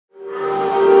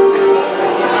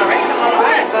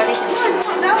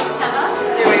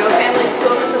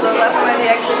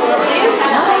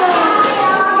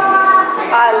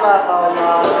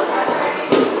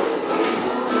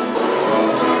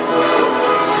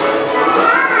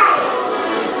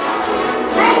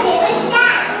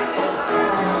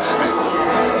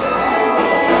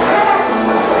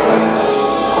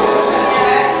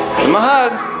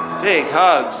Big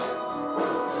hugs.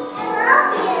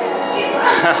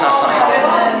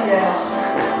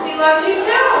 He loves you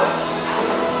too.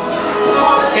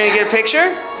 Can you get a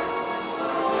picture?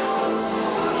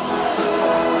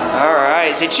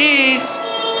 Alright, say cheese.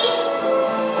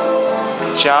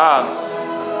 Good job.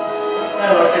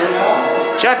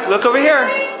 Jack, look over here.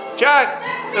 Jack,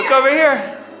 look over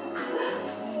here.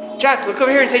 Jack, look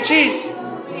over here and say cheese.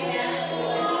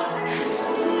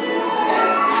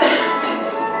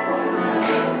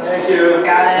 Thank you.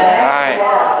 Got it. Alright.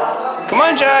 Come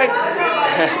on, Jack.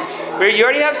 You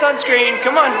already have sunscreen.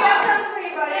 Come on.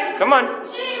 Come on.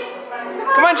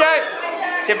 Come on, Jack.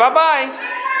 Say bye-bye.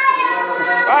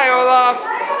 Bye, Olaf.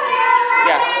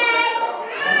 Yeah.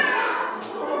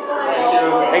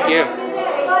 Thank you.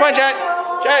 Come on, Jack.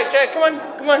 Jack, come on.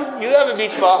 Come on. You have a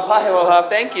beach ball. Bye, Olaf.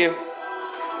 Thank you.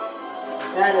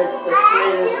 That is the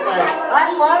sweetest thing.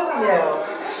 I love you.